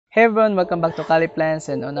Hey everyone, welcome back to Kalei Plants,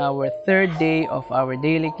 and on our third day of our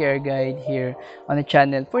daily care guide here on the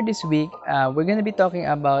channel for this week, we're going to be talking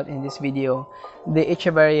about in this video the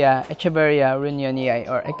Echeveria Runyonii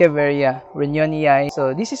or Echeveria Runyonii.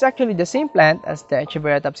 So this is actually the same plant as the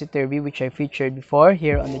Echeveria topsy-turvy which I featured before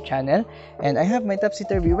here on the channel, and I have my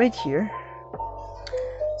topsy-turvy right here.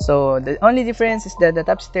 So the only difference is that the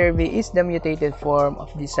topsy-turvy is the mutated form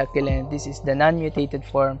of this succulent. This is the non-mutated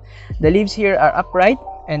form. The leaves here are upright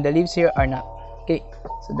and the leaves here are not. Okay,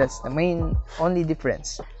 so that's the main only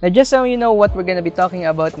difference. Now just so you know what we're going to be talking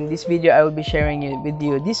about in this video, I will be sharing with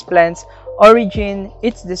you this plant's origin,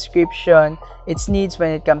 its description, its needs when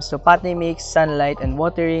it comes to potting mix, sunlight, and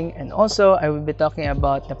watering, and also I will be talking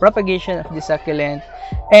about the propagation of the succulent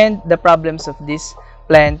and the problems of this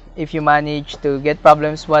plant. If you manage to get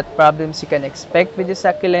problems, what problems you can expect with the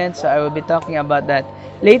succulent. So I will be talking about that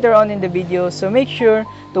later on in the video, so make sure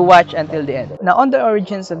to watch until the end. Now on the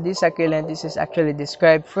origins of this succulent, this is actually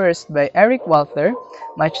described first by Walther,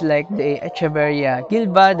 much like the Echeveria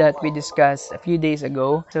gilba that we discussed a few days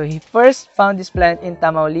ago. So he first found this plant in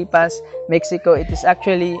Tamaulipas, Mexico. It is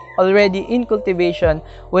actually already in cultivation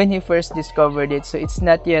when he first discovered it, so it's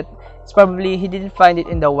not yet, it's probably he didn't find it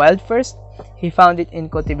in the wild first. He found it in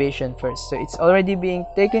cultivation first, so it's already being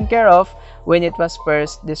taken care of when it was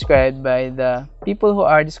first described by the people who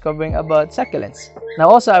are discovering about succulents. Now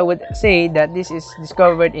also I would say that this is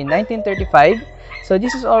discovered in 1935, so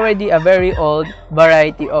this is already a very old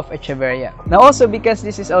variety of Echeveria. Now also, because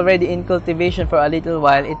this is already in cultivation for a little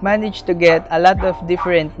while, it managed to get a lot of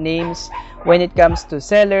different names when it comes to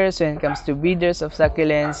sellers, when it comes to breeders of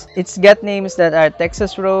succulents. It's got names that are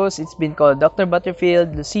Texas Rose, it's been called Dr.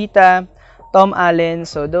 Butterfield, Lucita, Tom Allen.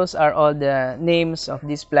 So those are all the names of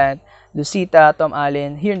this plant. Lucita, Tom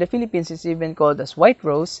Allen. Here in the Philippines, it's even called as white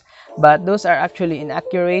rose, but those are actually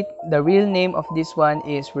inaccurate. The real name of this one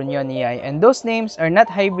is Runyonii, and those names are not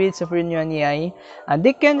hybrids of Runyonii, and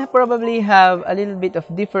they can probably have a little bit of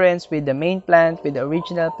difference with the main plant, with the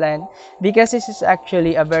original plant, because this is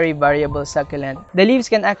actually a very variable succulent. The leaves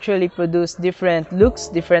can actually produce different looks,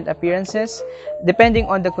 different appearances, depending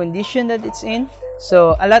on the condition that it's in.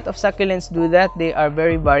 So a lot of succulents do that. They are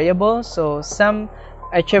very variable. So some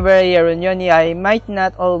Echeveria Runyonii might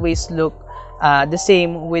not always look the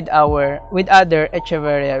same with other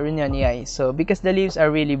Echeveria Runyonii, so because the leaves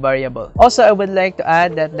are really variable. Also, I would like to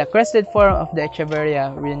add that the crested form of the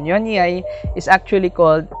Echeveria Runyonii is actually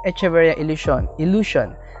called Echeveria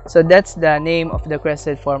illusion. So that's the name of the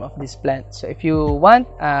crested form of this plant. So if you want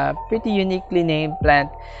a pretty uniquely named plant,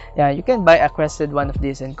 you can buy a crested one of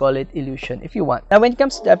these and call it illusion if you want. Now when it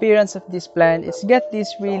comes to the appearance of this plant, it's got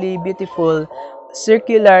this really beautiful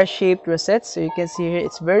circular shaped rosettes. So you can see here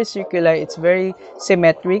it's very circular, it's very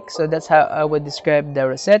symmetric, so that's how I would describe the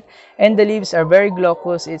rosette. And the leaves are very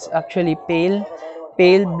glaucous. It's actually pale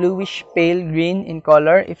bluish pale green in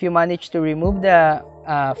color. If you manage to remove the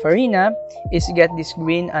farina, it's got these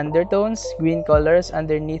green undertones, green colors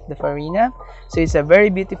underneath the farina. So it's a very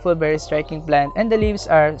beautiful, very striking plant, and the leaves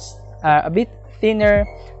are a bit thinner.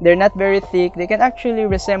 They're not very thick. They can actually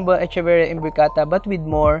resemble Echeveria imbricata, but with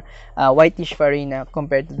more whitish farina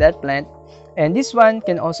compared to that plant. And this one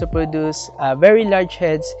can also produce very large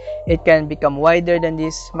heads. It can become wider than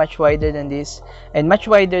this, much wider than this, and much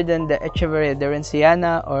wider than the Echeveria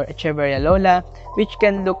Dorenciana or Echeveria Lola, which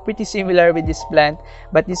can look pretty similar with this plant,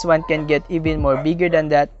 but this one can get even more bigger than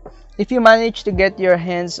that. If you manage to get your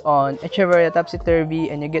hands on Echeveria topsy-turvy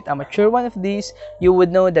and you get a mature one of these, you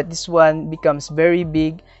would know that this one becomes very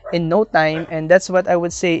big in no time, and that's what I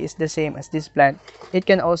would say is the same as this plant. It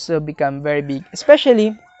can also become very big,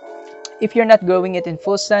 especially if you're not growing it in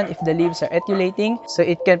full sun, if the leaves are etiolating. So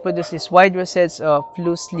it can produce these wide rosettes of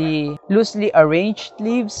loosely arranged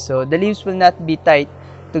leaves, so the leaves will not be tight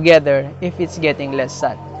together if it's getting less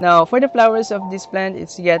sun. Now for the flowers of this plant,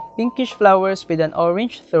 it's got pinkish flowers with an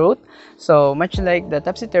orange throat, so much like the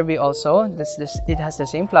topsy-turvy also, it has the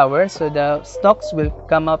same flower. So the stalks will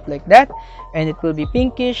come up like that, and it will be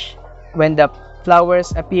pinkish. When the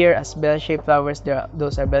flowers appear as bell-shaped flowers,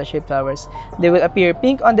 those are bell-shaped flowers, they will appear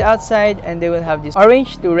pink on the outside and they will have this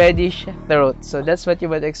orange to reddish throat. So that's what you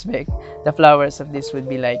would expect the flowers of this would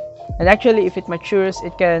be like. And actually, if it matures,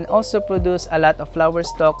 it can also produce a lot of flower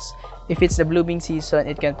stalks. If it's the blooming season,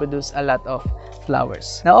 it can produce a lot of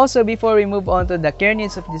flowers. Now also, before we move on to the care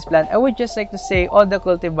needs of this plant, I would just like to say all the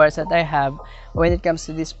cultivars that I have when it comes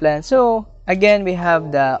to this plant. So again, we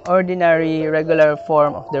have the ordinary regular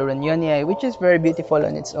form of the Runyonii, which is very beautiful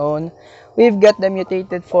on its own. We've got the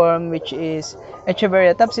mutated form, which is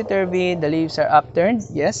Echeveria topsy-turvy. The leaves are upturned,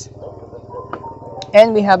 yes.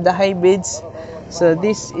 And we have the hybrids. So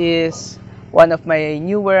this is one of my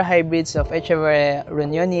newer hybrids of Echeveria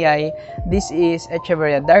Runyonii. This is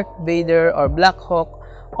Echeveria Dark Vader or Black Hawk,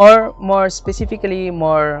 or more specifically,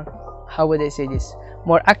 how would I say this?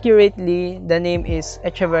 More accurately, the name is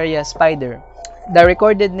Echeveria Spider. The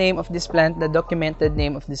recorded name of this plant, the documented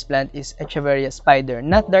name of this plant is Echeveria Spider,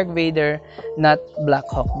 not Dark Vader, not Black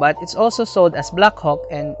Hawk, but it's also sold as Black Hawk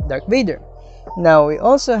and Dark Vader. Now we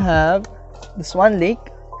also have the Swan Lake.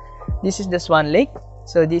 This is the Swan Lake.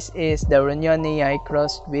 So this is the Runyonii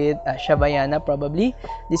crossed with Shabayana probably.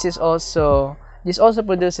 This also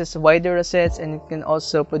produces wider rosettes, and it can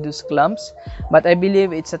also produce clumps. But I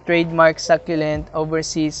believe it's a trademark succulent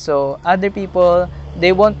overseas, so other people,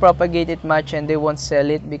 they won't propagate it much and they won't sell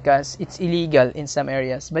it because it's illegal in some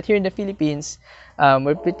areas. But here in the Philippines,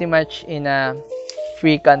 we're pretty much in a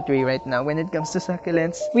free country right now when it comes to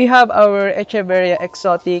succulents. We have our Echeveria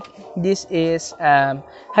exotic. This is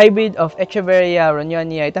hybrid of Echeveria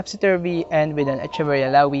Runyonii topsy-turvy and with an Echeveria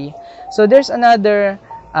lawi. So there's another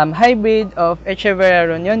hybrid of Echeveria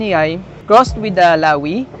Runyonii crossed with the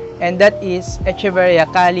lawi, and that is Echeveria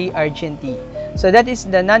Kalei argentii. So that is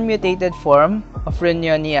the non-mutated form of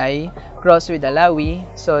Runyonii crossed with the lawi.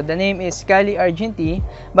 So the name is Kalei argentii,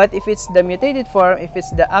 but if it's the mutated form, if it's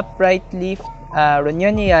the upright leaf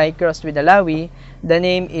Runyonii crossed with the lawi, the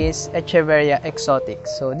name is Echeveria exotic.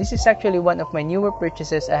 So this is actually one of my newer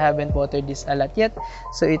purchases. I haven't watered this a lot yet,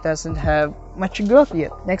 so it doesn't have much growth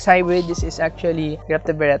yet. Next hybrid, this is actually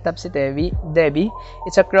Graptoveria topsy-turvy Debbie.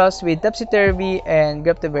 It's a cross with topsy-turvy and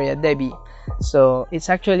Graptoveria Debbie. So it's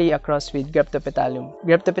actually a cross with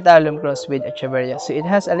Graptopetalum crossed with Echeveria. So it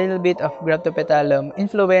has a little bit of Graptopetalum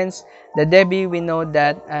influence. The Debbie, we know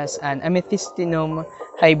that as an amethystinum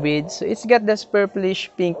hybrid. So it's got this purplish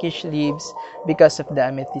pinkish leaves because of the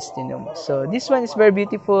amethystinum. So this one is very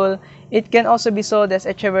beautiful. It can also be sold as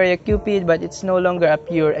Echeveria Cupid, but it's no longer a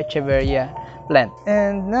pure Echeveria plant.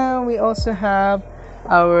 And now we also have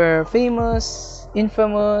our famous,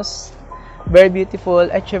 infamous, very beautiful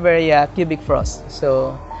Echeveria Cubic Frost.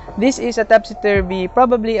 So this is a topsy-turvy,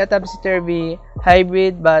 probably a topsy-turvy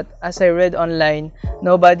hybrid, but as I read online,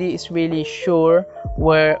 nobody is really sure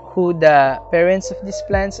who the parents of these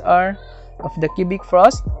plants are, of the Cubic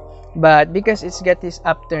Frost. But because it's got these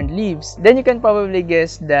upturned leaves, then you can probably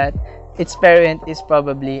guess that its parent is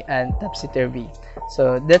probably an topsy-turvy.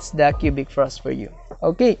 So that's the Cubic Frost for you.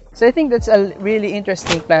 Okay, so I think that's a really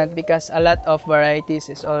interesting plant because a lot of varieties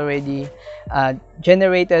is already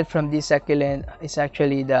generated from this succulent. It's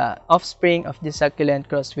actually the offspring of this succulent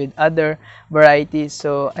crossed with other varieties.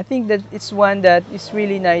 So I think that it's one that is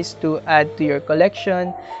really nice to add to your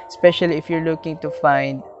collection, especially if you're looking to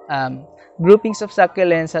find groupings of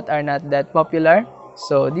succulents that are not that popular.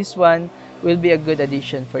 So this one will be a good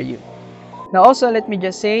addition for you. Now also, let me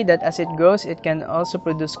just say that as it grows, it can also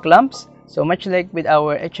produce clumps. So much like with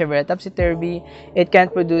our Echeveria topsy-turvy, it can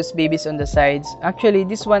produce babies on the sides. Actually,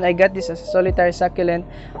 this one, I got this as a solitary succulent,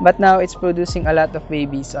 but now it's producing a lot of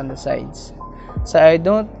babies on the sides. So I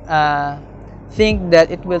don't think that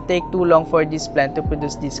it will take too long for this plant to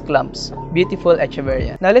produce these clumps. Beautiful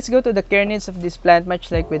Echeveria. Now let's go to the care needs of this plant.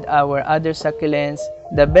 Much like with our other succulents,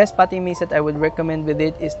 the best potting mix that I would recommend with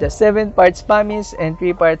it is the 7 parts pumice and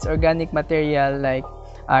 3 parts organic material like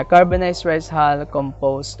carbonized rice hull,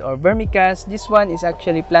 compost, or vermicast. This one is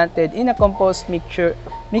actually planted in a compost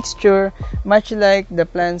mixture, much like the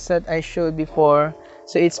plants that I showed before.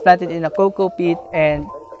 So it's planted in a cocoa pit, and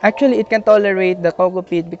actually it can tolerate the cocoa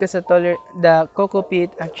pit because the cocoa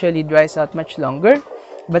pit actually dries out much longer.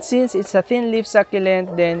 But since it's a thin leaf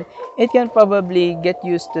succulent, then it can probably get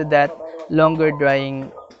used to that longer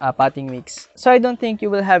drying potting mix. So I don't think you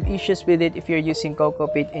will have issues with it if you're using cocoa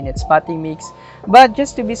peat in its potting mix. But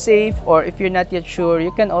just to be safe, or if you're not yet sure,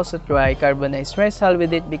 you can also try carbonized rice hull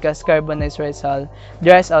with it, because carbonized rice hull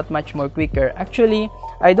dries out much more quicker. Actually,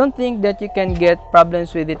 I don't think that you can get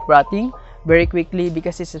problems with it rotting very quickly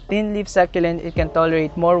because it's a thin leaf succulent. It can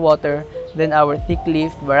tolerate more water than our thick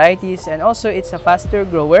leaf varieties, and also it's a faster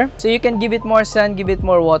grower, so you can give it more sun, give it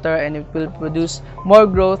more water, and it will produce more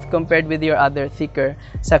growth compared with your other thicker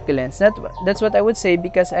succulents. That's what I would say,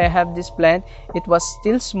 because I have this plant. It was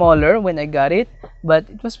still smaller when I got it, but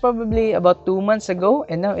it was probably about 2 months ago,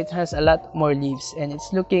 and now it has a lot more leaves and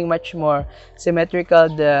it's looking much more symmetrical.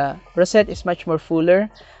 The rosette is much more fuller.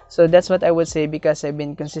 So that's what I would say, because I've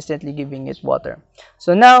been consistently giving it water.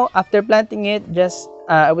 So now, after planting it,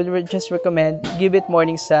 I would just recommend give it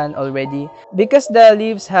morning sun already. Because the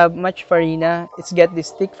leaves have much farina, it's got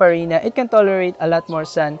this thick farina, it can tolerate a lot more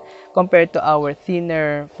sun compared to our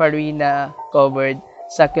thinner farina covered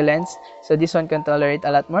succulents. So this one can tolerate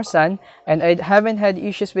a lot more sun, and I haven't had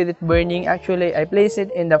issues with it burning. Actually, I placed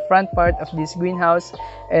it in the front part of this greenhouse,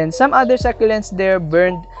 and some other succulents there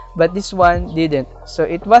burned, but this one didn't. So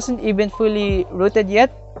it wasn't even fully rooted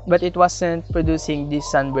yet, but it wasn't producing these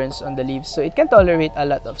sunburns on the leaves, so it can tolerate a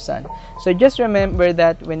lot of sun. So just remember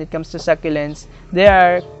that when it comes to succulents, they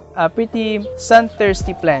are pretty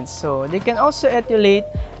sun-thirsty plants, so they can also etiolate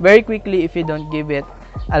very quickly if you don't give it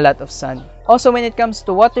a lot of sun. Also, when it comes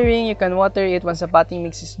to watering, you can water it once the potting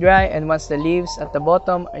mix is dry and once the leaves at the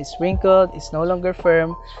bottom is wrinkled, it's no longer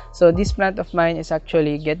firm. So this plant of mine is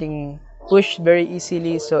actually getting pushed very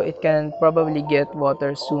easily, so it can probably get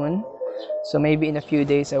water soon. So maybe in a few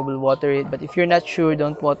days I will water it, but if you're not sure,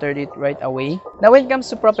 don't water it right away. Now when it comes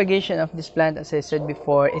to propagation of this plant, as I said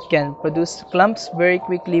before, it can produce clumps very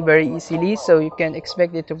quickly, very easily, so you can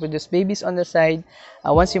expect it to produce babies on the side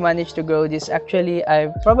once you manage to grow this. Actually,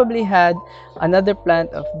 I've probably had another plant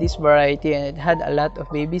of this variety and it had a lot of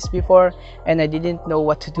babies before, and I didn't know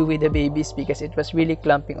what to do with the babies because it was really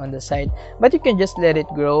clumping on the side. But you can just let it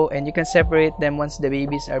grow and you can separate them once the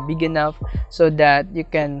babies are big enough so that you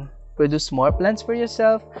can produce more plants for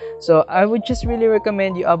yourself. So I would just really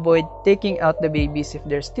recommend you avoid taking out the babies if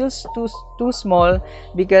they're still too small,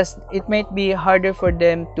 because it might be harder for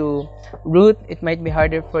them to root, it might be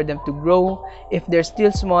harder for them to grow if they're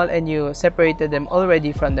still small and you separated them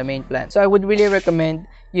already from the main plant. So I would really recommend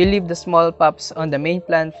you leave the small pups on the main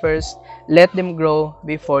plant first, let them grow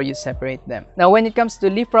before you separate them. Now when it comes to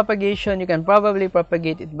leaf propagation, you can probably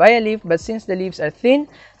propagate it via leaf, but since the leaves are thin,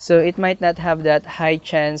 so it might not have that high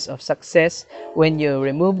chance of success when you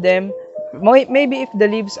remove them. Maybe if the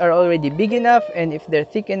leaves are already big enough and if they're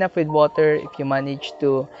thick enough with water, if you manage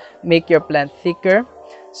to make your plant thicker,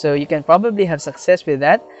 so you can probably have success with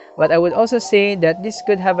that. But I would also say that this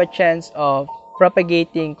could have a chance of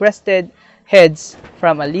propagating crested heads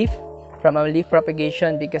from a leaf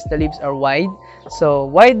propagation, because the leaves are wide. So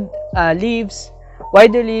wider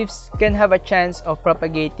leaves can have a chance of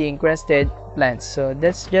propagating crested plants. So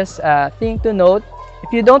that's just a thing to note.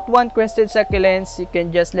 If you don't want crested succulents, you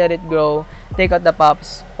can just let it grow, take out the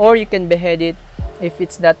pups, or you can behead it if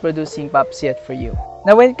it's not producing pups yet for you.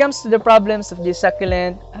 Now when it comes to the problems of this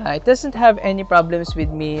succulent, it doesn't have any problems with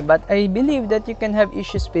me, but I believe that you can have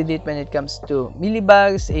issues with it when it comes to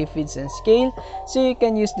mealybugs, aphids, and scale. So you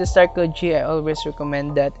can use the Starco G. I always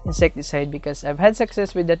recommend that insecticide because I've had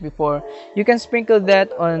success with that before. You can sprinkle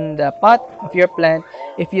that on the pot of your plant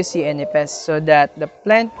if you see any pests, so that the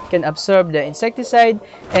plant can absorb the insecticide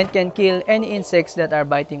and can kill any insects that are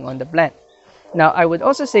biting on the plant. Now, I would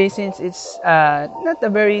also say, since it's not a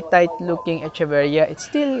very tight looking Echeveria, it's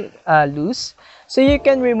still loose. So you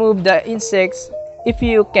can remove the insects if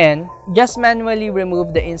you can. Just manually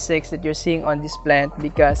remove the insects that you're seeing on this plant,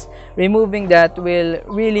 because removing that will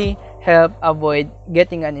really help avoid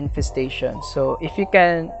getting an infestation. So if you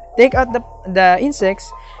can take out the insects,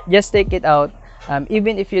 just take it out.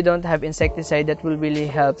 Even if you don't have insecticide, that will really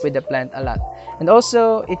help with the plant a lot. And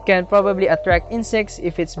also, it can probably attract insects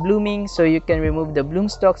if it's blooming, so you can remove the bloom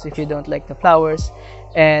stalks if you don't like the flowers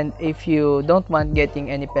and if you don't want getting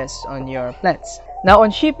any pests on your plants. Now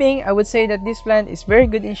on shipping, I would say that this plant is very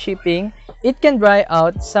good in shipping. It can dry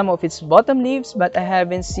out some of its bottom leaves, but I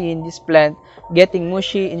haven't seen this plant getting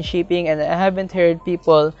mushy in shipping, and I haven't heard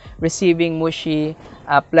people receiving mushy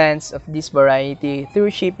plants of this variety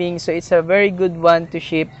through shipping. So it's a very good one to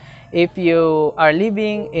ship if you are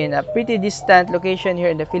living in a pretty distant location here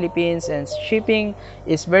in the Philippines and shipping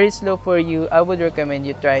is very slow for you. I would recommend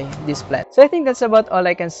you try this plant. So I think that's about all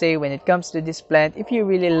I can say when it comes to this plant. If you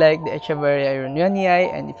really like the Echeveria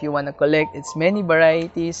Runyonii and if you want to collect its many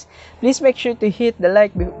varieties, please make sure to hit the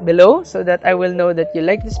like below so that I will know that you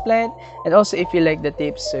like this plant. And also if you like the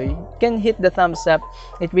tips, so you can hit the thumbs up.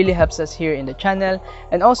 It really helps us here in the channel.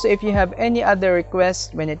 And also if you have any other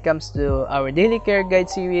requests when it comes to our daily care guide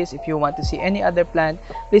series, if you want to see any other plant,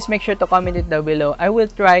 please make sure to comment it down below. I will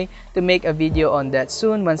try to make a video on that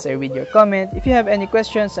soon once I read your comment. If you have any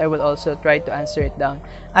questions, I will also try to answer it down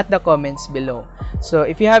at the comments below. So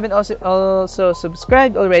if you haven't also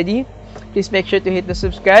subscribed already, please make sure to hit the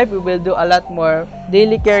subscribe. We will do a lot more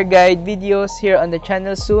daily care guide videos here on the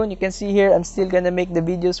channel soon. You can see here I'm still gonna make the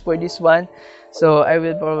videos for this one, so I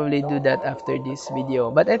will probably do that after this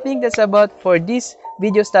video. But I think that's about for this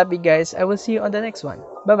video's topic, guys. I will see you on the next one.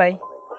 Bye bye.